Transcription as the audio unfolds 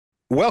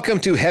Welcome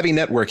to Heavy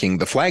Networking,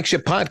 the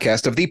flagship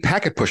podcast of the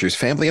Packet Pushers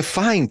family of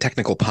fine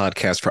technical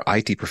podcasts for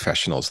IT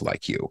professionals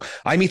like you.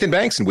 I'm Ethan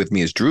Banks, and with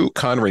me is Drew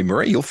Connery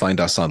Murray. You'll find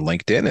us on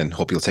LinkedIn, and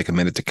hope you'll take a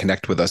minute to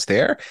connect with us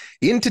there.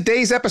 In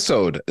today's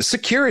episode,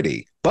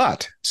 security,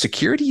 but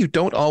security you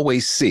don't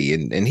always see.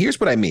 And here's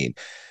what I mean.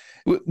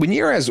 When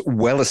you're as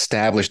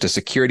well-established a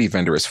security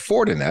vendor as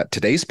Fortinet,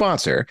 today's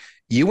sponsor,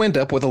 you end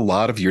up with a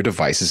lot of your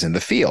devices in the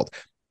field.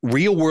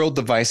 Real-world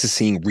devices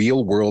seeing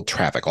real-world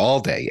traffic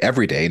all day,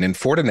 every day, and in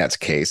Fortinet's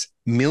case,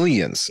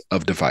 millions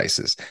of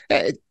devices.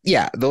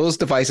 Yeah, those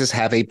devices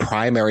have a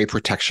primary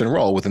protection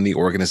role within the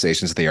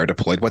organizations they are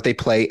deployed, but they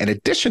play an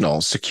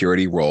additional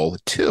security role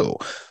too.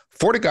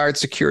 FortiGuard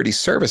Security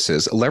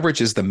Services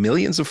leverages the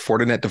millions of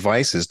Fortinet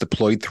devices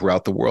deployed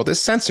throughout the world as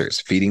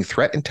sensors, feeding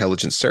threat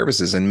intelligence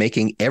services and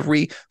making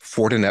every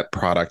Fortinet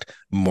product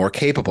more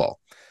capable.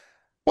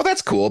 Well,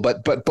 that's cool,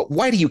 but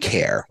why do you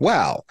care?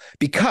 Well,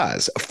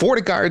 because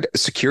FortiGuard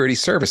security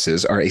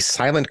services are a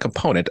silent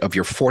component of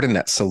your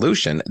Fortinet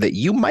solution that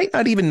you might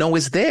not even know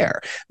is there,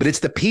 but it's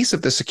the piece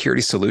of the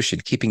security solution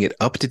keeping it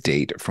up to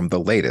date from the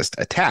latest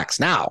attacks.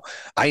 Now,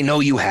 I know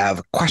you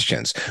have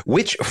questions.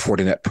 Which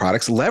Fortinet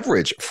products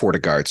leverage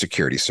FortiGuard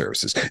security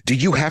services? Do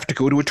you have to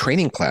go to a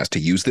training class to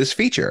use this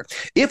feature?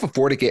 If a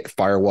FortiGate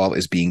firewall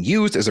is being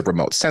used as a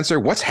remote sensor,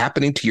 what's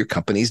happening to your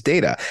company's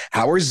data?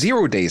 How are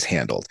 0 days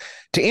handled?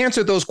 To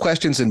answer those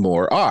questions and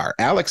more are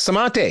Alex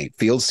Samante,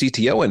 Field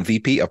CTO and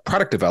VP of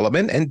Product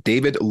Development, and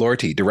David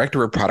Lorty,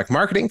 Director of Product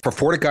Marketing for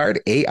FortiGuard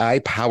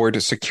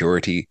AI-powered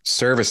security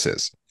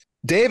services.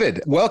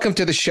 David, welcome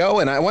to the show,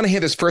 and I want to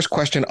hand this first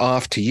question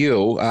off to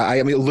you. I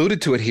alluded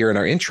to it here in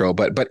our intro,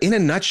 but in a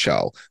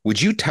nutshell,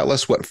 would you tell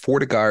us what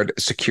FortiGuard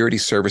security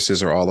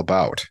services are all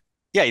about?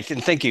 Yeah,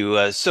 Ethan, thank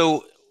you.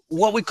 So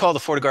what we call the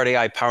FortiGuard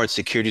AI-powered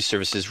security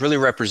services really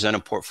represent a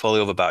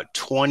portfolio of about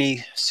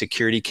 20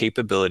 security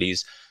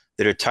capabilities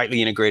that are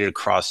tightly integrated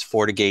across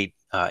FortiGate,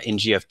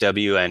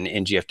 NGFW, and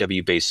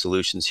NGFW-based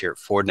solutions here at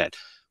Fortinet.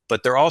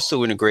 But they're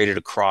also integrated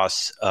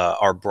across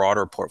our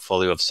broader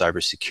portfolio of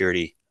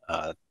cybersecurity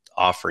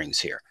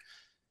offerings here.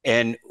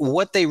 And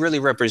what they really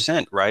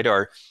represent, right,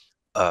 are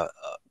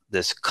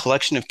this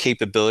collection of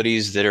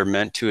capabilities that are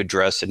meant to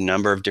address a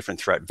number of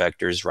different threat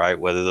vectors, right,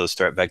 whether those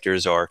threat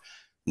vectors are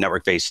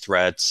network-based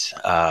threats,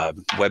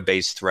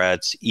 web-based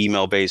threats,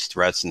 email-based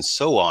threats, and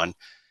so on,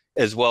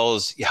 as well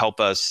as help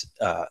us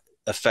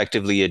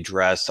effectively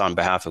address on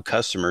behalf of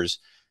customers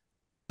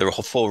the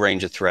whole full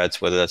range of threats,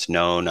 whether that's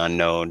known,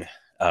 unknown,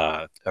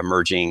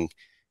 emerging,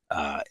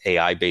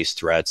 AI-based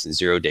threats, and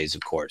 0 days,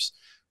 of course,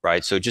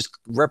 right? So it just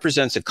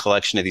represents a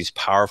collection of these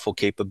powerful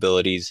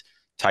capabilities,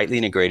 tightly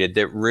integrated,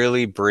 that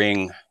really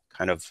bring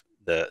kind of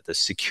the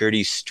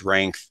security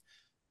strength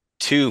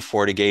to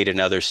FortiGate and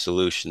other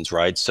solutions,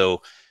 right?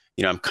 So,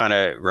 I'm kind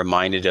of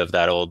reminded of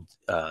that old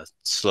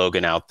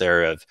slogan out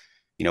there of,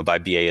 by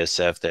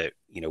BASF that,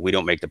 we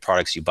don't make the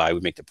products you buy, we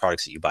make the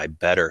products that you buy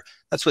better.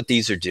 That's what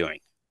these are doing,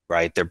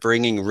 right? They're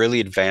bringing really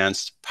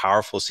advanced,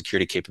 powerful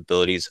security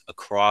capabilities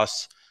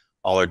across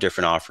all our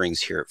different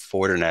offerings here at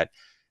Fortinet,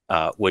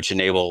 which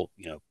enable,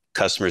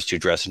 customers to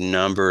address a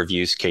number of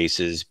use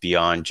cases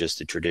beyond just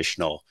the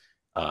traditional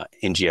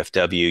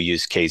NGFW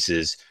use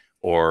cases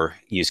or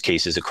use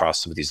cases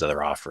across some of these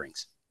other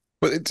offerings.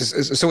 Well,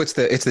 so it's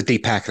the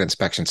deep packet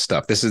inspection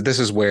stuff. This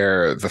is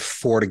where the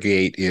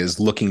FortiGate is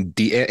looking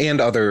deep,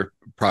 and other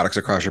products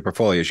across your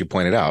portfolio, as you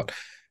pointed out.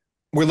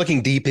 We're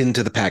looking deep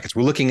into the packets.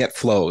 We're looking at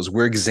flows.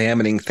 We're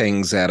examining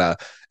things at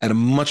a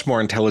much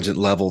more intelligent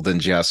level than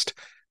just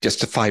a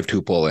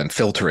 5-tuple and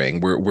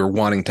filtering. We're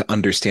wanting to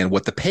understand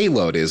what the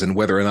payload is and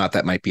whether or not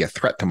that might be a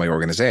threat to my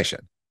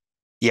organization.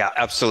 Yeah,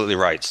 absolutely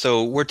right.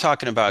 So we're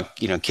talking about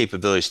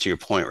capabilities, to your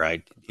point,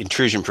 right?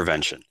 Intrusion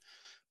prevention.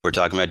 We're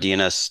talking about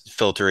DNS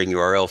filtering,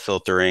 URL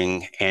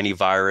filtering,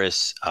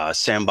 antivirus,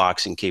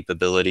 sandboxing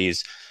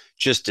capabilities,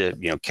 just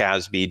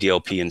CASB,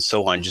 DLP, and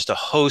so on. Just a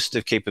host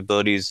of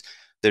capabilities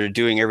that are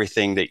doing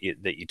everything that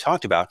you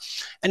talked about.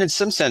 And in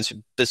some sense,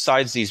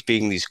 besides these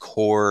being these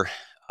core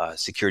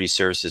security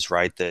services,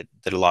 right, that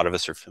a lot of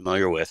us are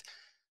familiar with,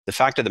 the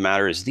fact of the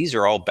matter is these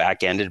are all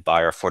back-ended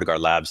by our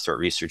FortiGuard Labs threat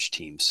research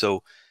team.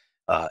 So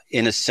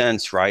in a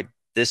sense, right,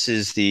 this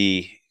is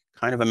the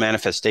kind of a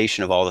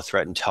manifestation of all the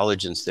threat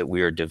intelligence that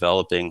we are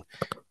developing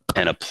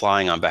and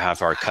applying on behalf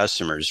of our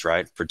customers,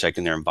 right,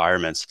 protecting their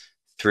environments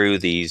through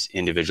these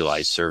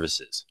individualized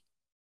services.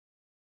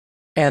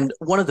 And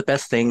one of the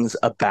best things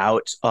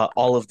about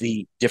all of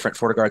the different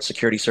FortiGuard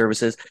security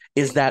services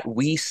is that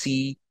we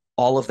see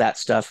all of that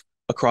stuff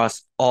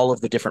across all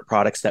of the different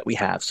products that we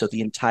have. So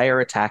the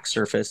entire attack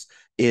surface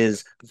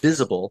is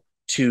visible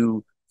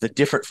to the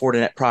different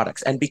Fortinet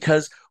products. And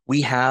because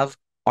we have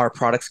our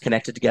products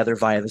connected together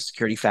via the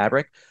security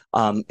fabric,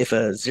 if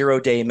a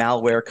 0-day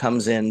malware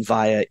comes in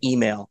via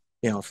email,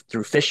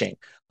 through phishing,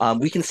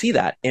 we can see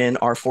that in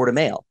our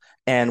FortiMail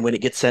and when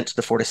it gets sent to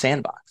the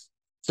FortiSandbox.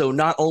 So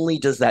not only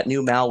does that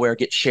new malware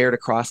get shared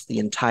across the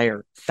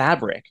entire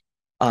fabric,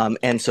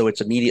 and so it's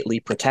immediately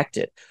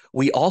protected,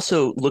 we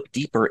also look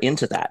deeper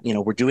into that.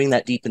 We're doing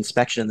that deep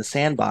inspection in the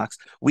sandbox.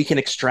 We can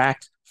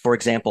extract for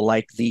example,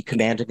 like the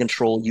command and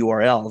control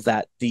URL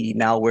that the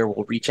malware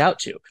will reach out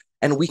to.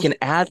 And we can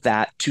add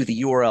that to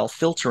the URL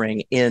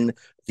filtering in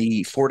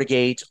the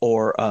FortiGate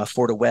or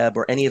FortiWeb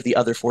or any of the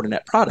other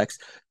Fortinet products.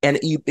 And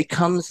it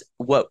becomes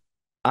what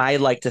I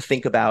like to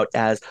think about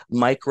as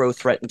micro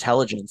threat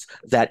intelligence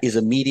that is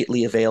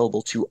immediately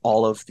available to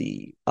all of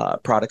the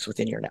products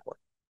within your network.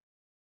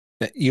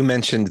 You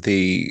mentioned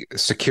the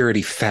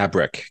security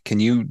fabric. Can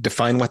you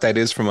define what that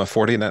is from a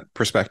Fortinet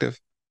perspective?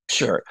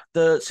 Sure.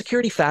 The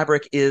security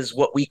fabric is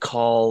what we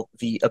call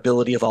the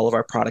ability of all of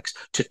our products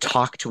to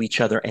talk to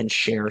each other and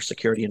share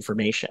security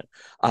information.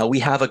 We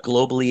have a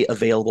globally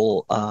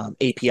available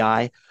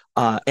API,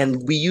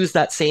 and we use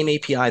that same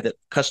API that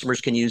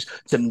customers can use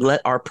to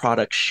let our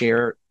products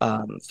share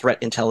threat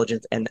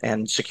intelligence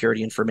and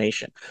security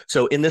information.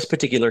 So in this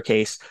particular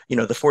case, the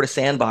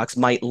FortiSandbox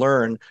might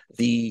learn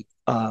the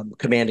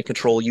command and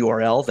control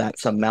URL that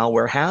some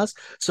malware has.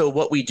 So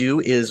what we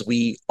do is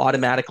we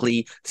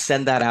automatically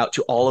send that out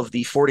to all of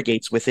the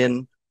FortiGates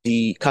within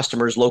the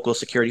customer's local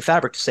security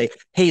fabric to say,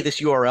 hey, this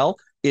URL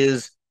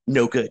is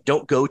no good.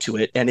 Don't go to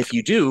it. And if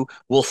you do,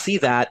 we'll see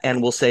that and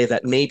we'll say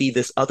that maybe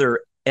this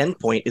other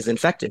endpoint is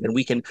infected, and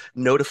we can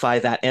notify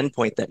that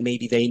endpoint that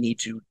maybe they need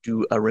to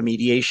do a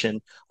remediation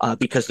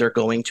because they're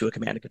going to a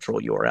command and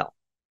control URL.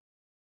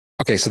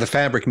 Okay, so the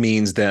fabric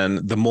means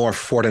then the more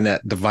Fortinet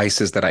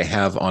devices that I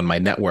have on my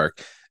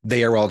network,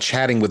 they are all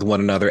chatting with one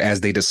another as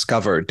they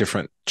discover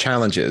different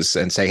challenges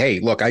and say, hey,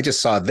 look, I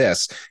just saw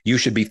this. You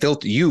should be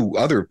you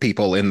other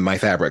people in my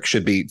fabric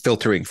should be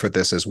filtering for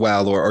this as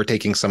well, or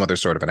taking some other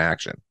sort of an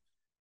action.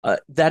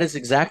 That is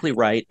exactly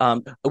right.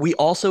 We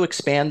also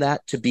expand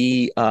that to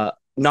be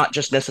not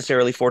just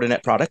necessarily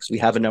Fortinet products. We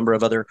have a number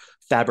of other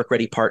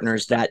fabric-ready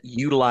partners that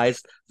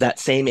utilize that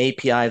same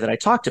API that I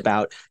talked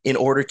about in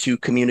order to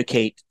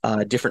communicate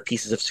different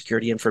pieces of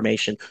security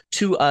information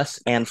to us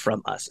and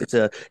from us. It's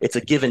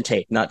a give and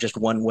take, not just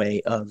one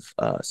way of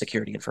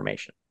security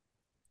information.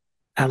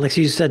 Alex,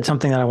 you said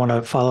something that I want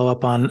to follow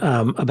up on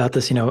about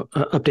this,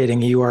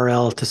 updating a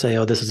URL to say,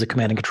 oh, this is a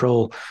command and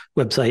control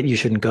website, you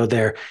shouldn't go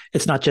there.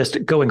 It's not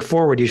just going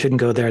forward, you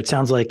shouldn't go there. It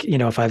sounds like,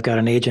 if I've got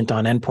an agent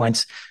on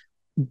endpoints,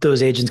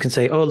 those agents can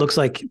say, oh, it looks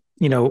like,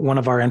 one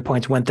of our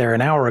endpoints went there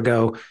an hour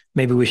ago.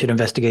 Maybe we should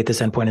investigate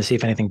this endpoint and see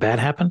if anything bad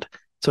happened.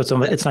 So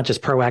it's not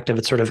just proactive,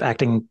 it's sort of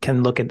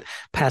can look at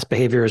past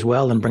behavior as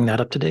well and bring that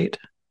up to date.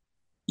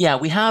 Yeah,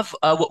 we have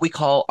what we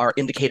call our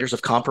indicators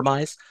of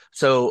compromise.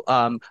 So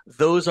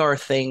those are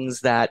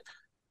things that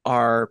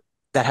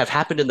have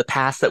happened in the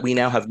past that we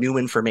now have new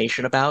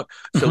information about.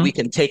 So we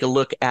can take a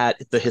look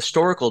at the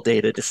historical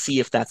data to see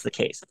if that's the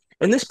case.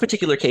 In this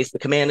particular case, the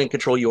command and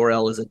control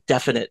URL is a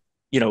definite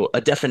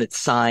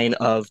sign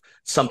of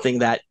something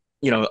that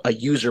a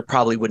user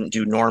probably wouldn't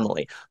do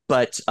normally.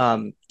 But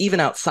even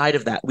outside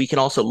of that, we can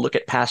also look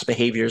at past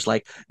behaviors,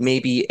 like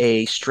maybe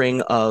a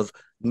string of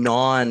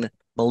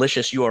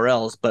non-malicious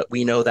URLs, but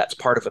we know that's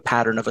part of a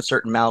pattern of a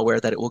certain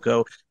malware that it will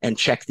go and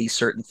check these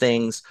certain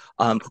things.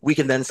 We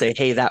can then say,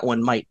 hey, that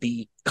one might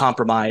be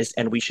compromised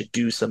and we should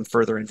do some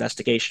further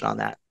investigation on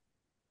that.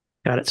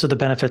 Got it. So the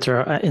benefits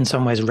are in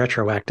some ways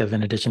retroactive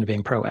in addition to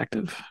being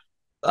proactive.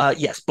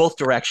 Yes, both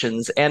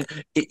directions. And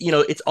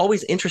it's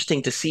always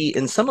interesting to see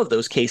in some of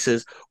those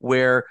cases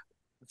where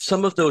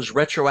some of those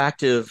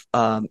retroactive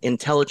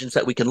intelligence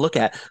that we can look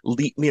at,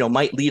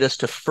 might lead us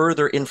to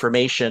further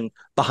information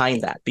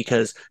behind that,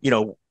 because,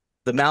 the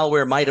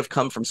malware might have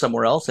come from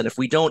somewhere else. And if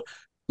we don't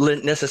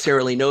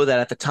necessarily know that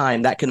at the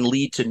time, that can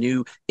lead to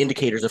new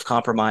indicators of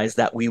compromise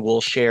that we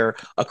will share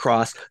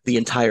across the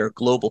entire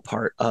global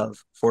part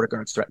of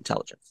FortiGuard's threat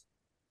intelligence.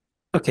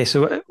 Okay,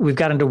 so we've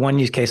got into one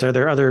use case. Are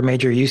there other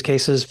major use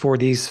cases for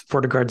these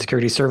FortiGuard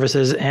security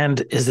services?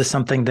 And is this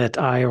something that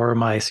I or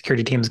my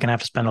security team is going to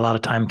have to spend a lot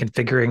of time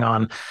configuring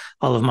on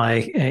all of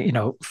my,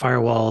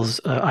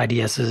 firewalls,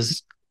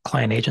 IDSs,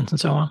 client agents,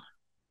 and so on?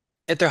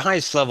 At their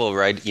highest level,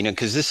 right?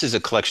 Because this is a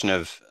collection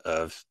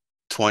of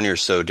 20 or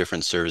so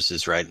different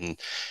services, right?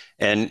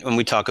 And when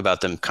we talk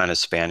about them kind of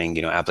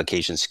spanning,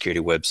 application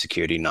security, web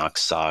security, NOC,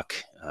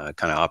 SOC,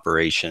 kind of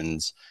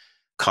operations,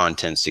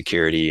 content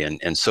security,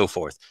 and so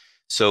forth.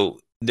 So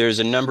there's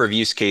a number of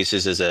use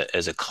cases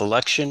as a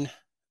collection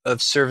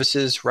of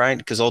services, right?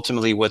 Because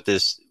ultimately what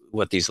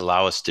these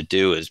allow us to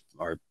do is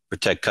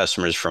protect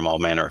customers from all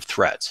manner of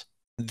threats.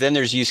 Then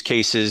there's use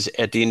cases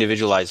at the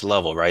individualized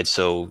level, right?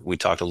 So we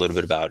talked a little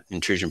bit about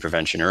intrusion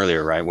prevention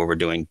earlier, right? Where we're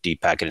doing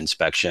deep packet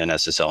inspection,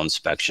 SSL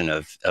inspection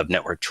of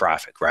network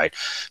traffic, right?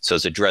 So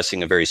it's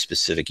addressing a very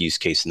specific use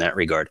case in that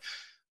regard.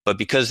 But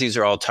because these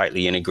are all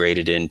tightly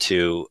integrated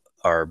into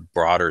our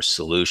broader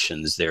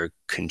solutions, they're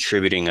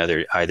contributing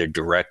either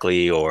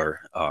directly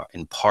or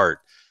in part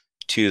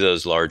to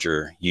those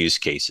larger use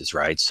cases,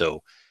 right? So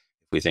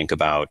if we think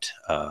about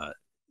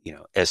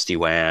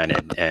SD-WAN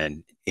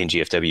and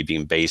NGFW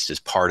being based as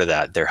part of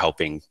that, they're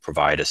helping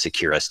provide a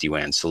secure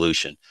SD-WAN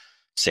solution.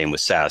 Same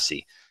with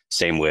SASE,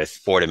 same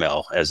with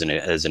FortiMail as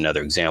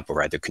another example,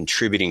 right? They're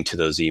contributing to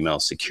those email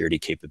security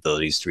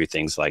capabilities through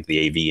things like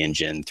the AV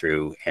engine,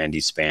 through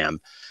anti-spam,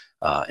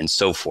 and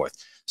so forth.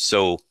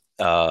 So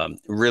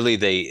really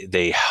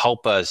they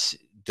help us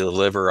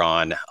deliver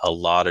on a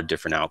lot of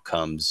different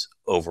outcomes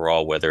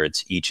overall, whether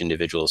it's each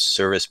individual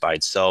service by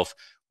itself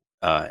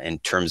in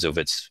terms of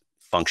its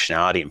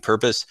functionality and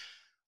purpose,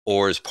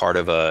 or as part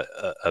of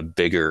a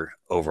bigger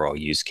overall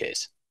use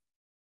case.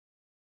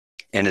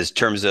 And in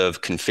terms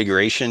of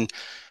configuration,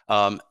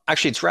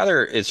 actually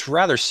it's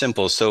rather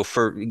simple. So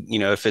for,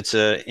 if it's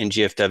in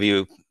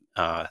GFW,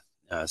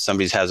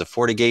 somebody has a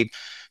FortiGate,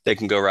 they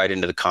can go right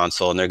into the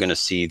console and they're going to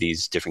see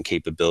these different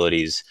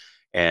capabilities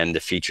and the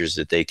features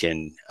that they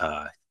can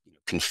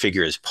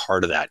configure as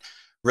part of that.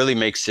 Really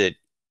makes it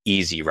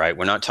easy, right?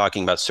 We're not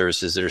talking about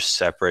services that are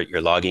separate.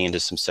 You're logging into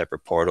some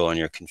separate portal and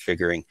you're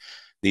configuring.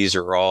 These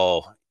are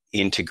all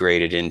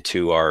integrated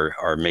into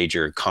our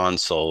major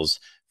consoles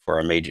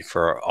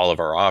for all of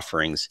our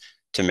offerings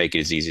to make it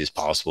as easy as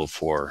possible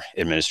for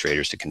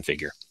administrators to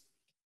configure.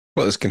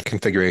 Well, is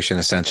configuration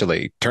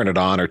essentially turn it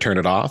on or turn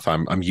it off?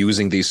 I'm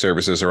using these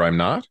services or I'm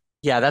not?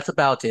 Yeah, that's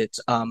about it.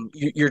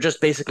 You're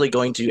just basically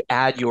going to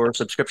add your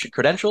subscription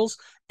credentials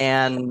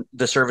and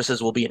the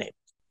services will be enabled.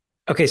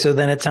 Okay, so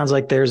then it sounds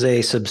like there's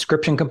a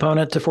subscription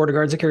component to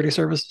FortiGuard security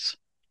services?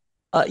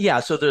 Yeah,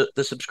 so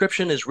the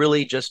subscription is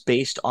really just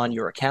based on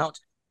your account.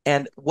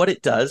 And what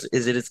it does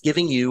is it is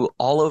giving you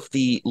all of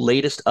the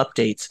latest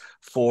updates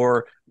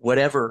for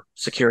whatever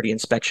security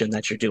inspection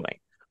that you're doing.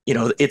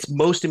 It's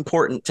most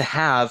important to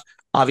have,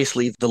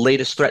 obviously, the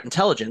latest threat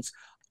intelligence.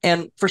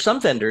 And for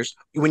some vendors,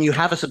 when you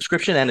have a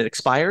subscription and it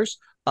expires,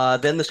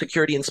 then the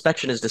security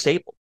inspection is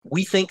disabled.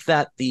 We think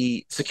that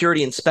the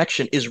security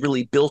inspection is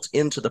really built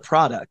into the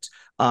product,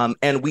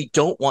 and we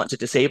don't want to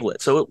disable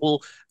it. So it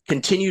will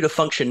continue to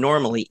function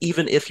normally,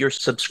 even if your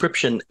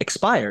subscription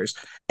expires.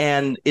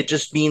 And it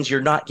just means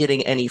you're not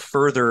getting any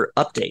further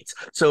updates.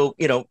 So,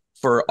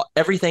 for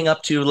everything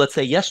up to, let's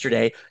say,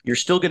 yesterday, you're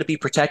still going to be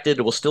protected.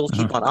 It will still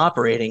keep on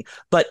operating.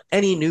 But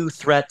any new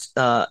threat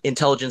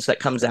intelligence that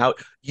comes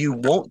out, you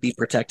won't be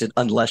protected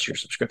unless your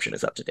subscription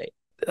is up to date.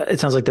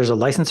 It sounds like there's a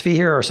license fee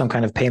here or some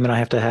kind of payment I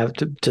have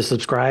to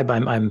subscribe.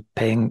 I'm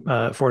paying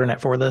Fortinet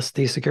for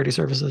these security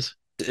services.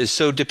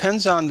 So it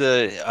depends on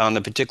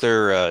the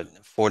particular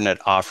Fortinet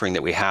offering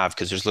that we have,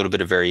 because there's a little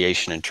bit of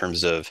variation in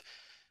terms of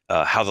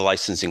how the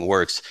licensing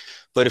works.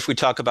 But if we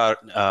talk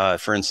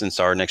about, for instance,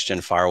 our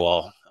next-gen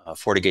firewall,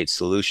 FortiGate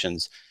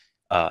solutions,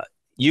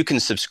 you can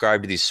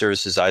subscribe to these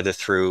services either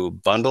through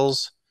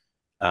bundles.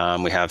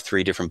 We have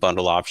 3 different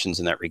bundle options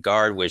in that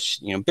regard, which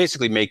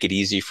basically make it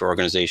easy for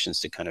organizations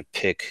to kind of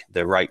pick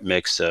the right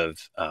mix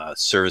of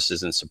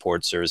services and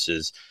support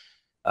services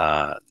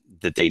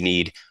that they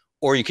need.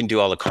 Or you can do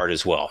a la carte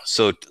as well.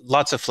 So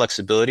lots of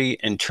flexibility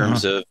in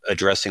terms of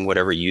addressing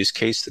whatever use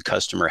case the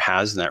customer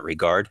has in that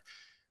regard.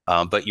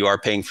 But you are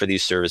paying for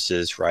these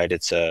services, right?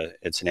 It's an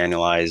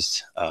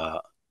annualized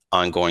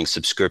ongoing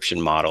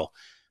subscription model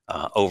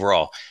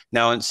overall.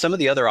 Now, in some of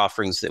the other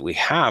offerings that we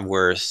have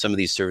where some of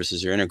these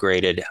services are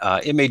integrated,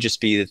 it may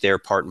just be that they're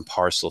part and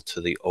parcel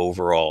to the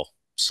overall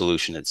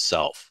solution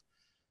itself,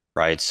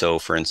 right? So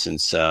for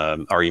instance,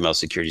 our email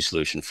security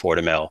solution,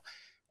 FortiMail,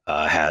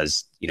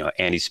 has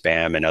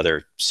anti-spam and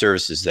other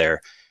services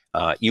there.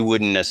 You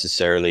wouldn't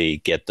necessarily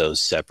get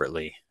those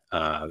separately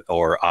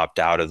or opt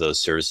out of those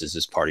services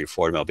as part of your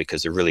FortiMail,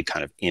 because they're really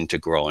kind of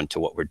integral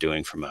into what we're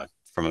doing from a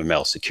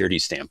mail security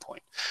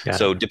standpoint.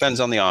 So it depends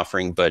on the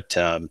offering, but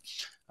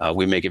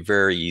we make it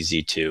very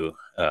easy to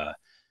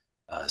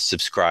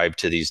subscribe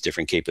to these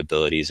different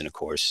capabilities and, of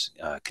course,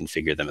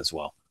 configure them as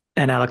well.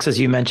 And Alex, as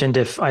you mentioned,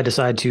 if I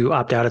decide to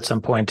opt out at some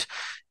point,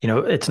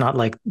 it's not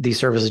like these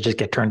services just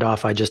get turned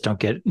off. I just don't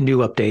get new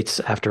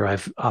updates after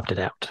I've opted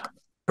out.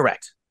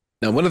 Correct.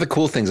 Now, one of the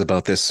cool things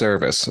about this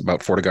service, about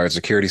FortiGuard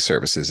security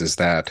services, is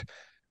that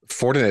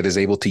Fortinet is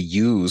able to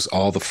use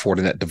all the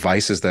Fortinet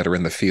devices that are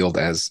in the field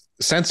as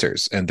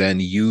sensors and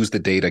then use the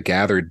data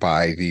gathered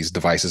by these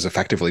devices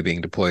effectively being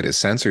deployed as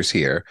sensors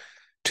here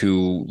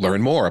to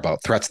learn more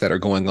about threats that are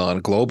going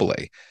on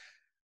globally.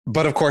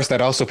 But of course,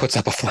 that also puts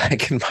up a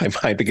flag in my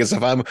mind, because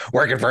if I'm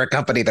working for a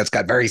company that's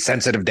got very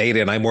sensitive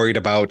data and I'm worried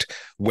about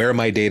where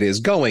my data is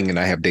going and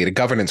I have data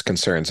governance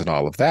concerns and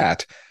all of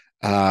that,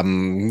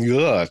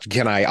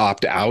 can I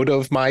opt out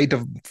of my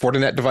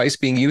Fortinet device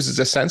being used as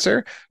a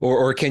sensor?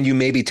 Or can you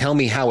maybe tell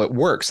me how it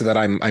works so that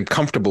I'm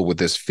comfortable with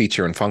this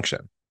feature and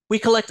function? We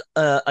collect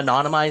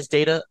anonymized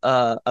data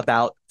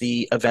about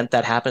the event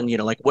that happened,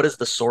 like what is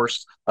the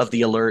source of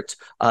the alert,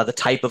 the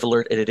type of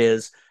alert it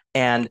is,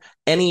 and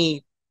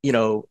any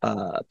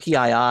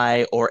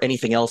PII or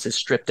anything else is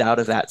stripped out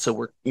of that. So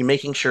we're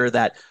making sure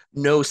that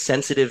no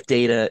sensitive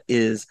data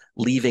is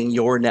leaving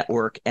your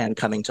network and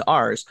coming to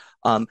ours.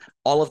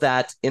 All of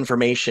that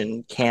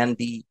information can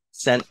be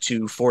sent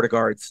to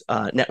FortiGuard's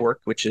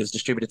network, which is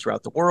distributed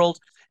throughout the world.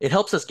 It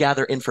helps us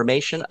gather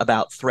information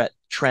about threat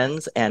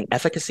trends and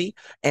efficacy.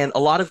 And a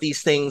lot of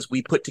these things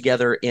we put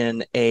together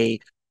in a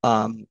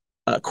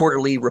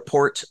quarterly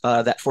report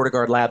that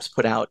FortiGuard Labs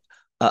put out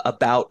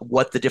about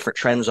what the different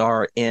trends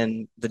are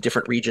in the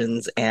different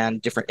regions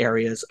and different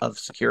areas of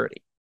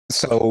security.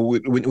 So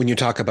when you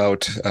talk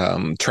about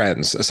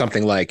trends,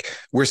 something like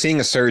we're seeing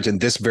a surge in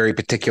this very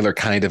particular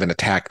kind of an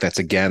attack that's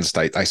against,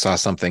 I saw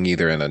something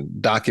either in a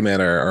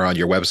document or on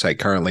your website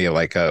currently,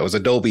 like it was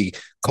Adobe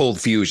Cold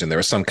Fusion. There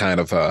was some kind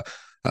of a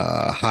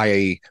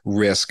high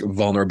risk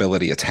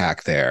vulnerability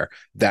attack there.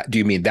 Do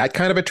you mean that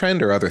kind of a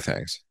trend or other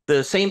things?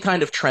 The same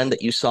kind of trend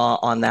that you saw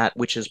on that,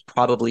 which is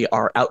probably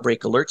our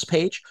outbreak alerts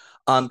page.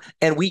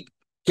 And we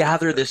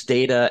gather this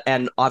data,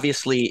 and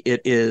obviously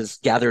it is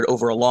gathered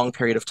over a long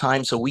period of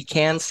time, so we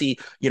can see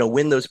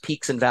when those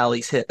peaks and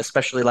valleys hit,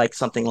 especially like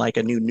something like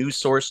a new news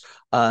source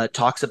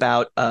talks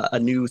about a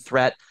new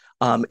threat.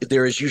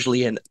 There is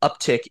usually an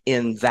uptick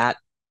in that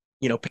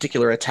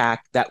particular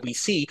attack that we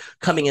see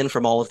coming in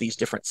from all of these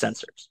different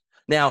sensors.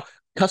 Now,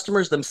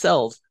 customers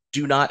themselves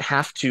do not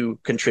have to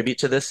contribute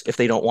to this if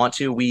they don't want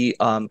to. We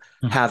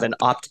have an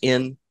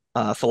opt-in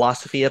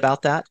philosophy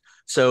about that.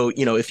 So,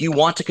 if you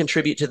want to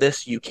contribute to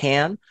this, you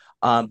can,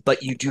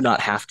 but you do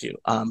not have to.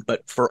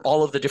 But for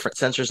all of the different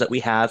sensors that we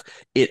have,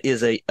 it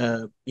is a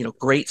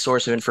great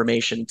source of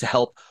information to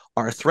help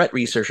our threat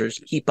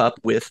researchers keep up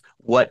with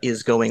what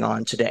is going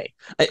on today.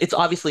 It's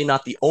obviously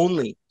not the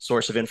only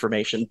source of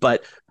information,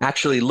 but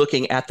actually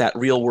looking at that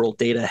real world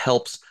data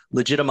helps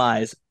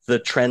legitimize the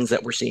trends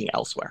that we're seeing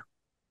elsewhere.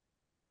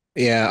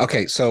 Yeah.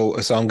 Okay. So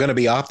I'm going to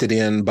be opted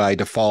in by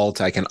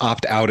default. I can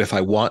opt out if I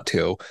want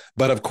to,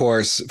 but of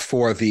course,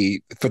 for the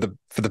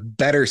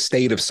better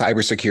state of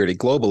cybersecurity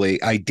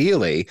globally,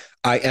 ideally,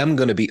 I am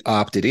going to be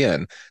opted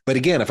in. But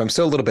again, if I'm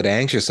still a little bit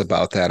anxious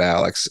about that,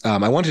 Alex,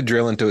 I want to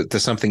drill into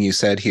something you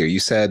said here.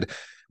 You said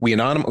we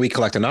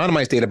collect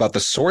anonymized data about the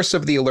source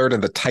of the alert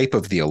and the type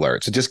of the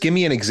alert. So just give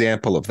me an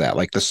example of that.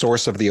 Like the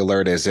source of the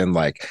alert is in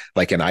like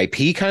an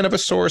IP kind of a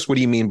source. What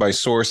do you mean by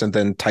source, and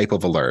then type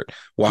of alert?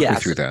 Walk me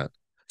through that.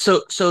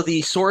 So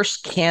the source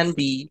can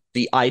be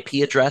the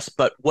IP address,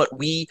 but what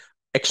we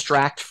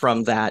extract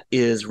from that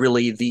is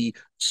really the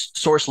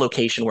source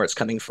location where it's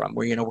coming from.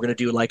 Where we're going to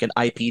do like an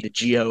IP to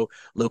geo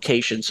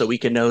location, so we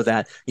can know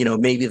that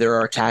maybe there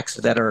are attacks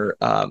that are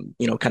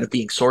kind of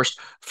being sourced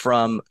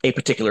from a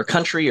particular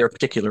country or a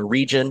particular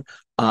region.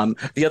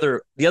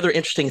 The other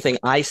interesting thing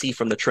I see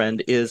from the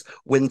trend is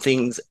when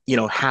things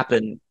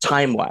happen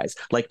time wise,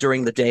 like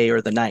during the day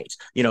or the night.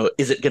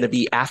 Is it going to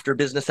be after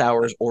business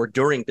hours or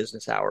during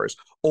business hours,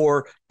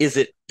 or is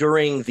it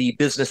during the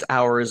business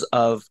hours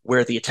of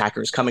where the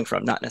attacker is coming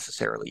from, not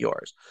necessarily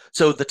yours?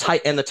 So the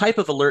type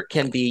of alert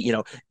can be,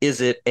 is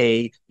it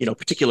a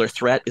particular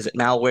threat? Is it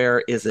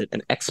malware? Is it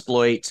an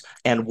exploit?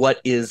 And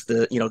what is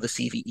the the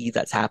CVE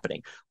that's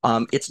happening?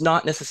 It's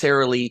not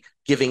necessarily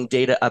giving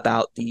data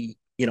about the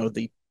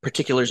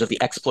particulars of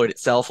the exploit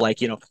itself, like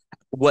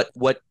what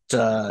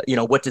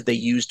did they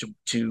use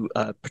to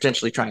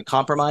potentially try and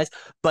compromise,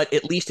 but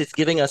at least it's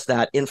giving us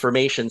that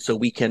information so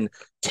we can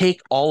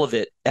take all of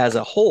it as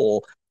a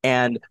whole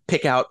and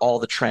pick out all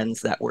the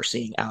trends that we're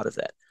seeing out of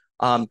it.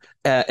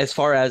 As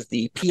far as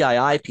the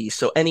PII piece,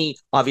 so any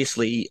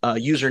obviously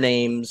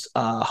usernames,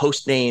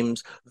 host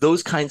names,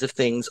 those kinds of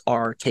things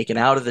are taken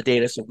out of the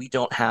data, so we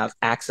don't have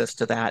access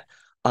to that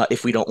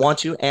if we don't want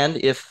to. And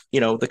if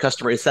the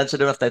customer is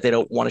sensitive enough that they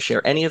don't want to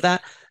share any of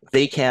that,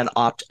 they can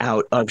opt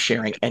out of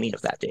sharing any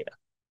of that data.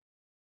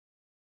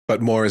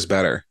 But more is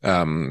better,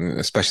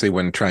 especially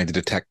when trying to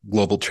detect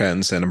global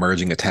trends and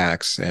emerging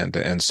attacks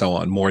and so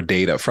on. More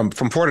data from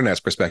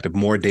Fortinet's perspective,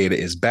 more data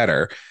is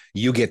better.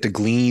 You get to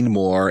glean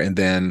more and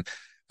then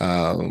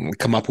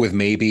come up with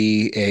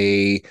maybe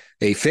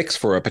a fix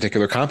for a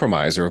particular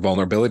compromise or a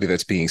vulnerability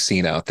that's being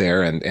seen out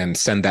there, and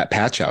send that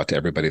patch out to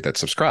everybody that's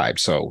subscribed.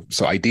 So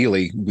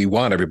ideally, we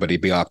want everybody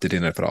to be opted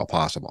in if at all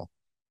possible.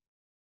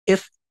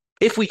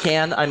 If we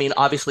can, I mean,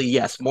 obviously,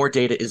 yes, more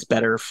data is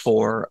better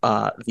for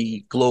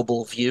the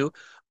global view.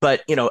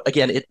 But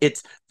again,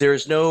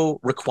 there's no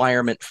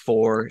requirement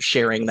for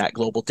sharing that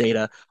global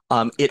data.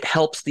 It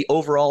helps the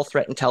overall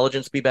threat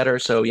intelligence be better.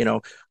 So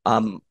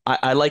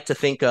I like to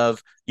think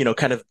of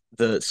kind of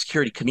the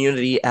security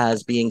community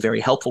as being very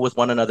helpful with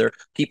one another.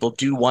 People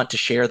do want to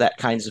share that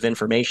kinds of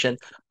information.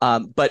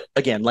 But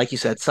again, like you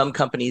said, some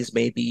companies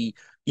may be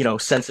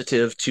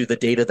sensitive to the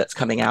data that's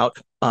coming out.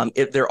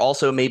 There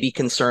also may be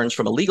concerns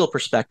from a legal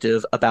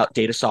perspective about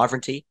data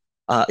sovereignty,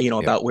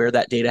 about where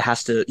that data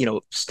has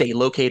to, stay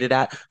located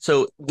at.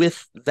 So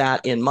with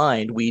that in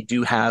mind, we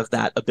do have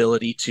that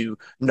ability to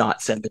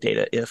not send the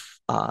data if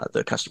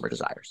the customer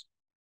desires.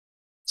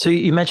 So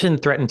you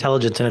mentioned threat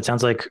intelligence, and it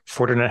sounds like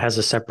Fortinet has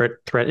a separate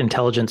threat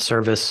intelligence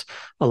service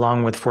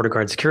along with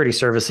FortiGuard security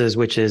services,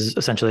 which is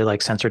essentially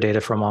like sensor data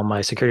from all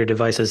my security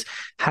devices.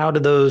 How do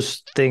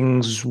those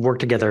things work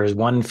together? Is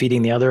one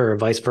feeding the other or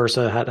vice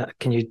versa?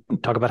 Can you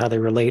talk about how they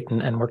relate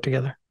and work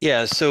together?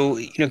 Yeah, so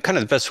kind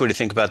of the best way to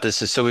think about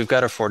this is, so we've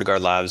got our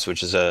FortiGuard Labs,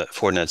 which is a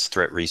Fortinet's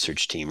threat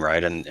research team,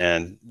 right?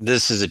 And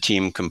this is a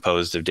team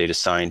composed of data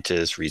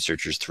scientists,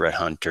 researchers, threat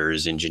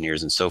hunters,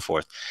 engineers, and so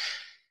forth.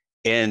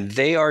 And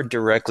they are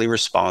directly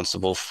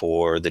responsible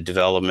for the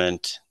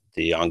development,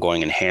 the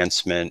ongoing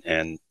enhancement,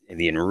 and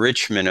the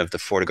enrichment of the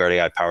FortiGuard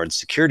AI-powered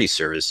security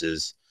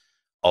services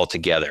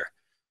altogether.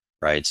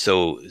 right?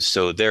 So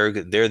they're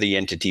the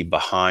entity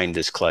behind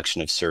this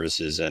collection of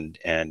services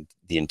and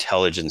the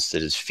intelligence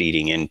that is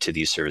feeding into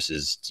these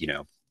services,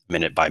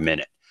 minute by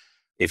minute.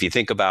 If you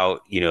think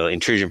about,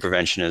 intrusion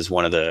prevention as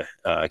one of the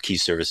key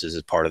services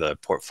as part of the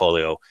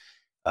portfolio,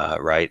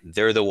 right?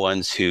 They're the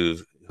ones who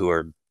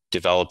are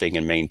developing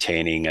and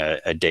maintaining a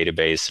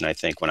database. And I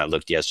think when I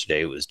looked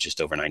yesterday, it was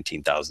just over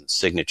 19,000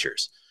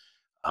 signatures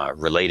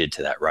related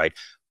to that, right?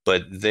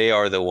 But they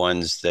are the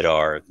ones that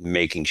are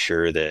making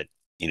sure that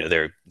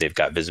they've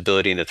got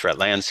visibility in the threat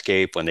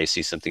landscape. When they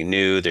see something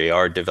new, they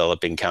are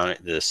developing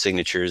the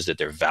signatures, that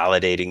they're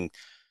validating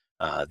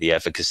the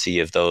efficacy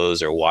of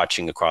those, or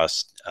watching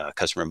across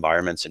customer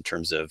environments in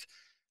terms of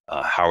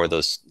how are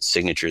those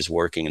signatures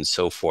working and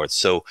so forth.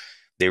 So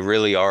they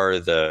really are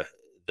the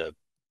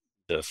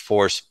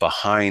force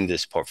behind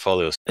this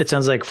portfolio. It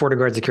sounds like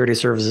FortiGuard Security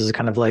Services is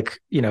kind of like,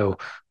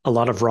 a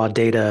lot of raw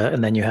data,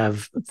 and then you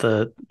have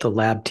the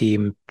lab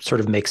team sort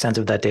of make sense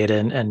of that data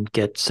and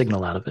get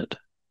signal out of it.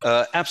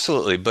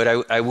 Absolutely.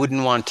 But I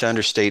wouldn't want to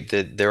understate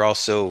that they're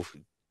also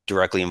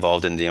directly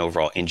involved in the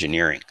overall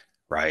engineering,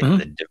 right? Mm-hmm.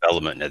 The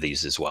development of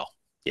these as well.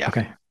 Yeah.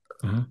 Okay.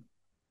 Mm-hmm.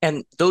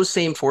 And those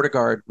same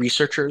FortiGuard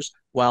researchers,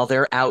 while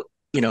they're out,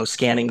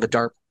 scanning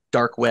the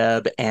dark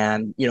web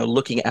and,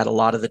 looking at a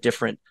lot of the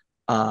different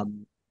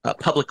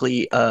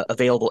publicly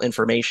available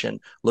information,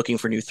 looking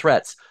for new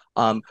threats,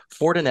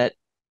 Fortinet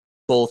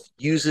both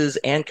uses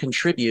and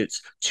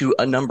contributes to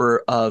a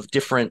number of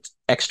different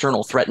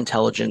external threat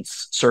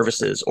intelligence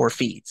services or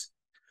feeds.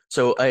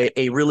 So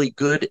a really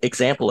good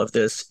example of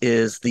this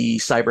is the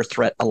Cyber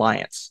Threat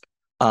Alliance.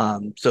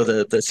 So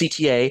the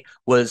CTA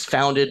was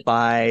founded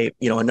by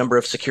a number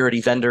of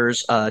security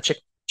vendors,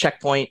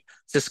 Checkpoint,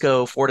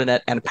 Cisco,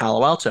 Fortinet, and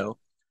Palo Alto,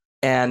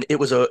 and it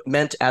was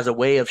meant as a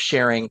way of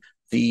sharing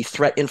the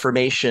threat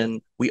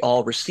information we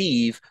all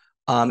receive,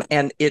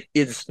 and it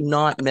is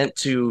not meant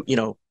to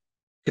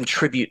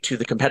contribute to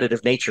the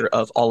competitive nature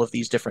of all of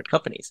these different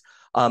companies.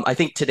 I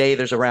think today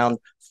there's around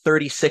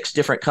 36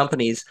 different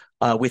companies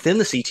within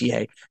the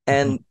CTA,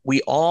 and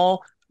we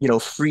all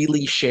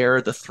freely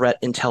share the threat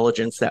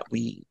intelligence that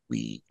we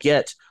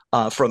get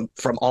from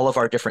all of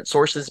our different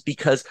sources,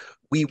 because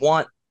we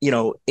want,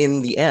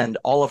 in the end,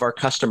 all of our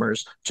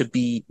customers to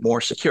be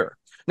more secure.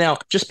 Now,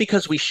 just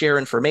because we share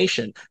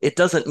information, it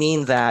doesn't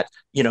mean that,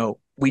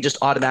 we just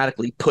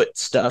automatically put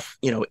stuff,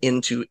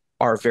 into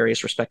our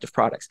various respective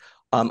products.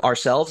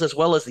 Ourselves, as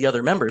well as the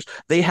other members,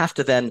 they have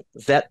to then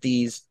vet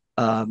these,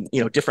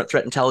 different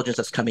threat intelligence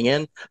that's coming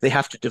in. They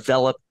have to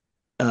develop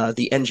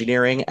the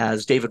engineering,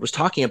 as David was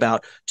talking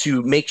about,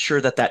 to make sure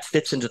that that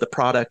fits into the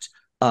product,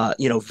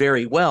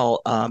 very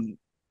well,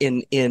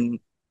 in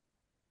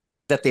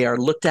that they are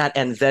looked at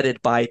and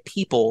vetted by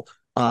people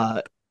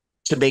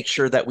to make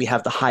sure that we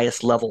have the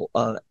highest level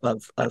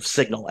of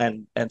signal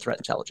and threat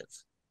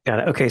intelligence.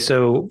 Got it. Okay,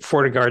 so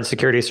FortiGuard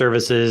Security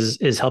Services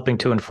is helping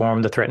to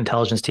inform the threat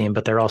intelligence team,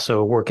 but they're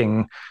also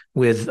working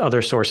with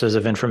other sources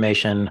of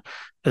information,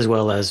 as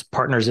well as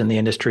partners in the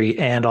industry,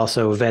 and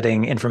also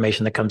vetting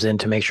information that comes in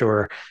to make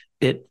sure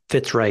it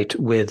fits right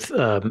with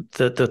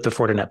the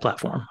Fortinet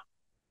platform.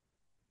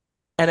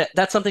 And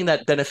that's something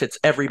that benefits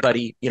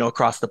everybody,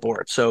 across the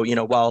board. So,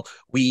 while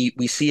we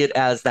see it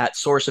as that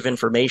source of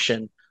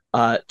information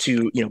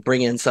to,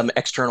 bring in some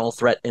external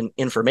threat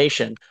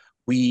information,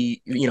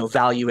 we,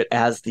 value it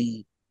as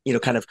the,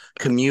 kind of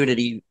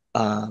community,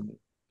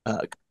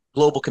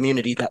 global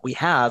community that we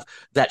have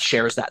that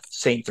shares that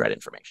same threat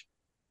information.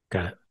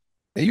 Got it.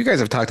 You guys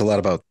have talked a lot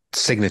about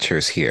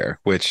signatures here,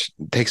 which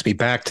takes me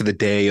back to the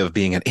day of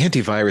being an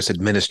antivirus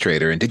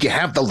administrator. And did you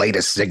have the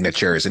latest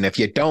signatures? And if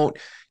you don't,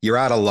 you're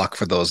out of luck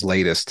for those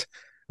latest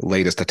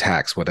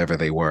attacks, whatever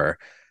they were.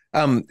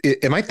 Am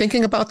I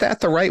thinking about that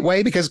the right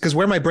way? Because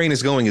where my brain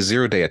is going is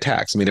zero-day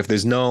attacks. I mean, if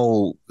there's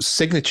no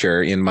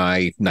signature in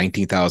my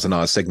 19,000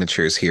 odd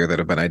signatures here that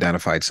have been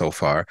identified so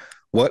far,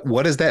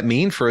 what does that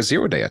mean for a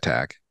zero-day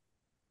attack?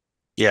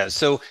 Yeah,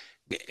 so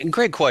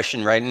great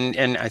question, right?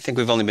 And I think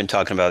we've only been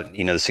talking about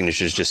the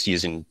signatures just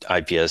using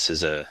IPS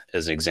as an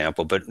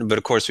example, but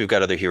of course we've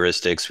got other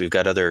heuristics, we've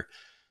got other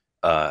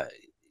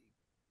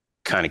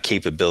kind of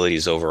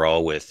capabilities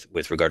overall with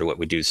regard to what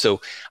we do.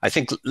 So I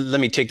think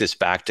let me take this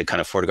back to kind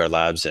of FortiGuard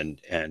Labs,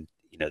 and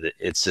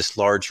it's this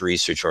large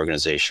research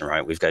organization,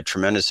 right? We've got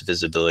tremendous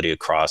visibility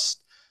across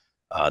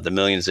the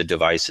millions of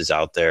devices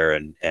out there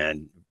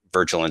and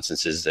virtual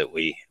instances that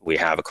we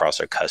have across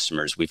our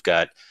customers. We've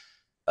got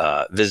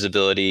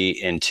visibility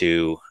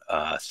into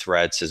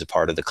threats as a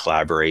part of the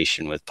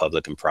collaboration with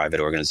public and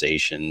private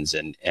organizations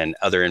and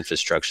other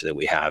infrastructure that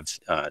we have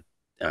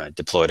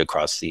deployed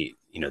across the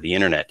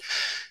internet.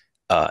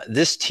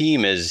 This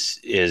team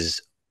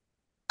is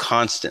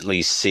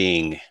constantly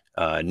seeing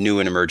new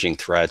and emerging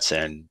threats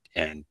and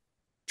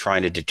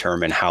trying to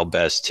determine how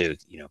best to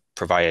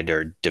provide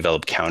or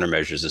develop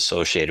countermeasures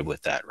associated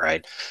with that.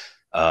 Right?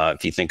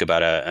 If you think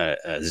about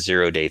a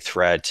zero-day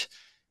threat,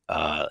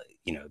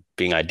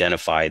 being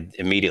identified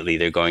immediately,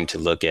 they're going to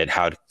look at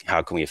how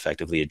can we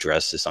effectively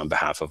address this on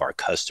behalf of our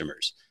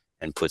customers.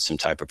 and put some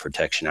type of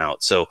protection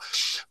out. So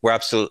we're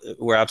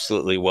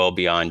absolutely well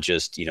beyond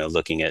just,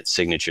 looking at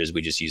signatures.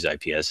 We just use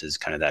IPS as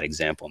kind of that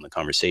example in the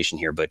conversation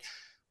here, but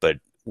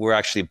we're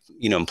actually,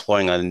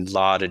 employing a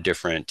lot of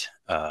different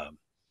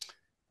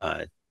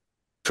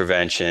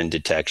prevention,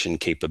 detection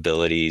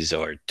capabilities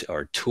or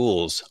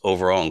tools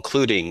overall,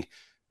 including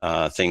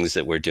things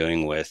that we're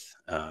doing with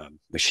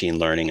machine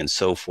learning and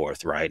so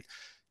forth, right,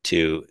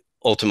 to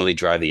ultimately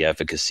drive the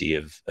efficacy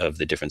of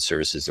the different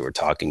services that we're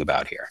talking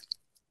about here.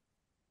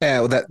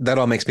 Yeah, well, that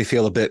all makes me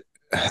feel a bit,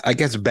 I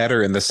guess,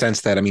 better in the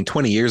sense that,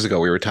 20 years ago,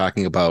 we were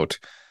talking about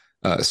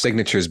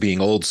signatures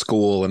being old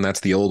school, and that's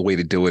the old way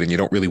to do it, and you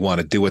don't really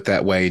want to do it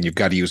that way, and you've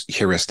got to use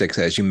heuristics,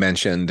 as you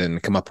mentioned,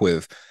 and come up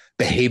with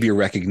behavior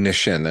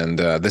recognition, and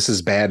this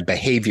is bad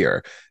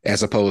behavior,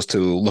 as opposed to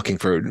looking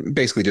for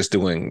basically just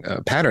doing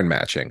pattern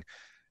matching.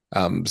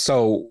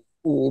 So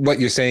what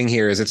you're saying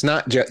here is it's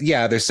not just,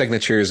 there's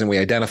signatures, and we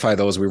identify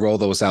those, we roll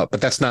those out, but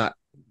that's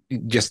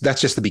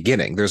just the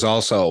beginning. There's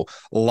also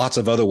lots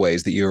of other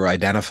ways that you're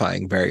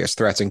identifying various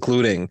threats,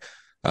 including,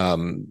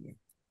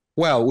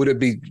 would it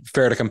be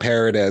fair to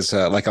compare it as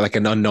like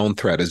an unknown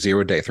threat, a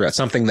zero-day threat,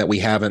 something that we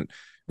haven't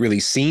really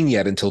seen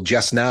yet until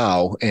just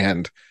now,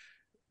 and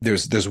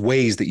there's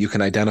ways that you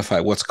can identify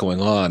what's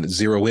going on,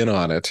 zero in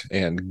on it,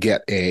 and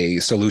get a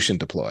solution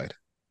deployed.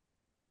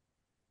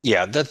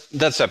 Yeah,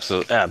 that's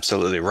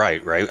absolutely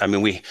right. I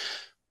mean,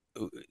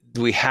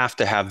 we have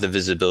to have the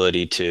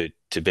visibility to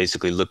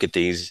basically look at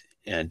these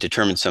and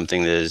determine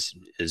something that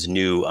is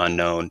new,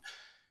 unknown,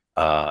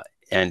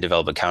 and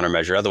develop a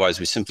countermeasure. Otherwise,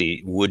 we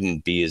simply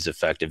wouldn't be as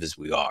effective as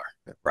we are,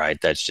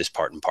 right? That's just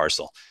part and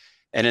parcel.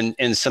 And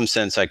in some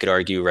sense, I could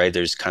argue, right,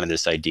 there's kind of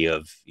this idea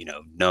of,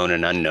 known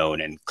and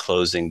unknown, and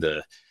closing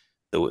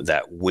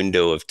that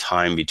window of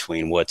time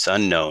between what's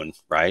unknown,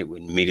 right? We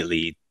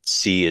immediately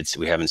see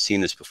we haven't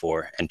seen this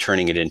before, and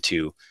turning it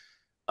into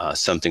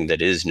something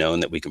that is known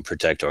that we can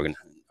protect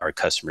our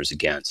customers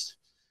against.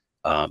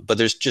 But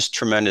there's just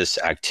tremendous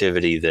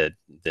activity that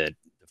the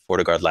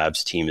FortiGuard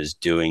Labs team is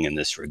doing in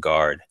this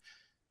regard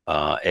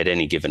at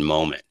any given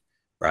moment,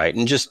 right?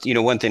 And just,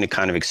 one thing to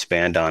kind of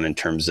expand on in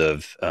terms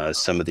of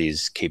some of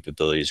these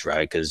capabilities,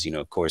 right? Because,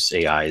 of course,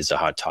 AI is a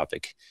hot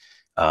topic.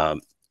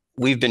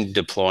 We've been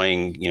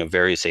deploying,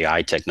 various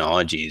AI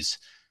technologies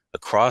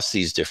across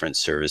these different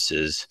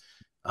services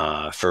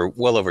for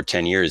well over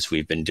 10 years.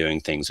 We've been doing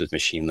things with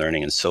machine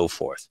learning and so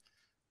forth,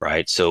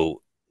 right?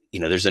 So,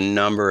 there's a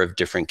number of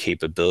different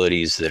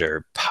capabilities that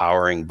are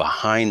powering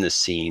behind the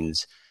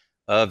scenes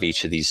of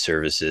each of these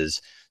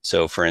services.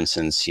 So, for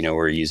instance,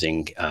 we're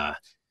using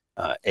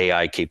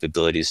AI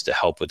capabilities to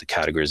help with the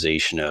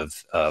categorization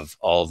of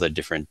all the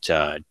different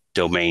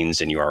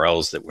domains and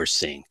URLs that we're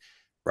seeing,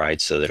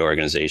 right? So that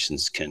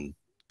organizations can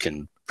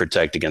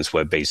protect against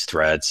web-based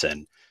threats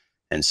and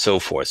so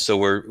forth. So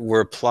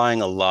we're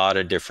applying a lot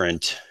of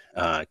different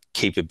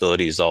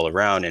capabilities all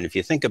around. And if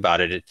you think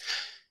about it,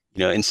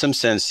 in some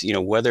sense,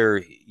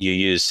 whether you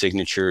use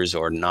signatures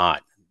or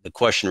not, the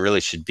question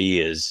really should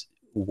be is,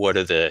 what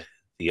are the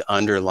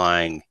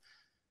underlying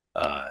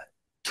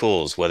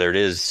tools, whether it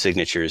is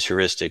signatures,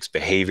 heuristics,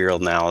 behavioral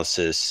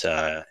analysis,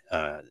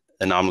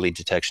 anomaly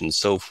detection, and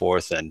so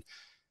forth, and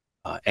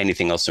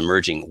anything else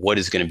emerging, what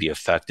is going to be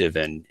effective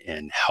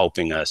in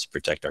helping us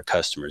protect our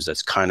customers?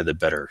 That's kind of the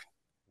better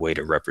way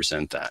to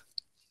represent that.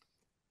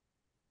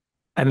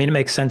 It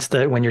makes sense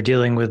that when you're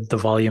dealing with the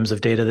volumes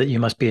of data that you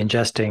must be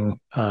ingesting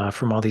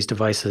from all these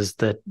devices,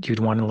 that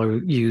you'd want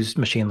to use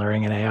machine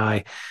learning and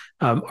AI.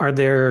 Are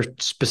there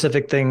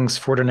specific things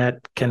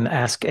Fortinet can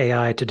ask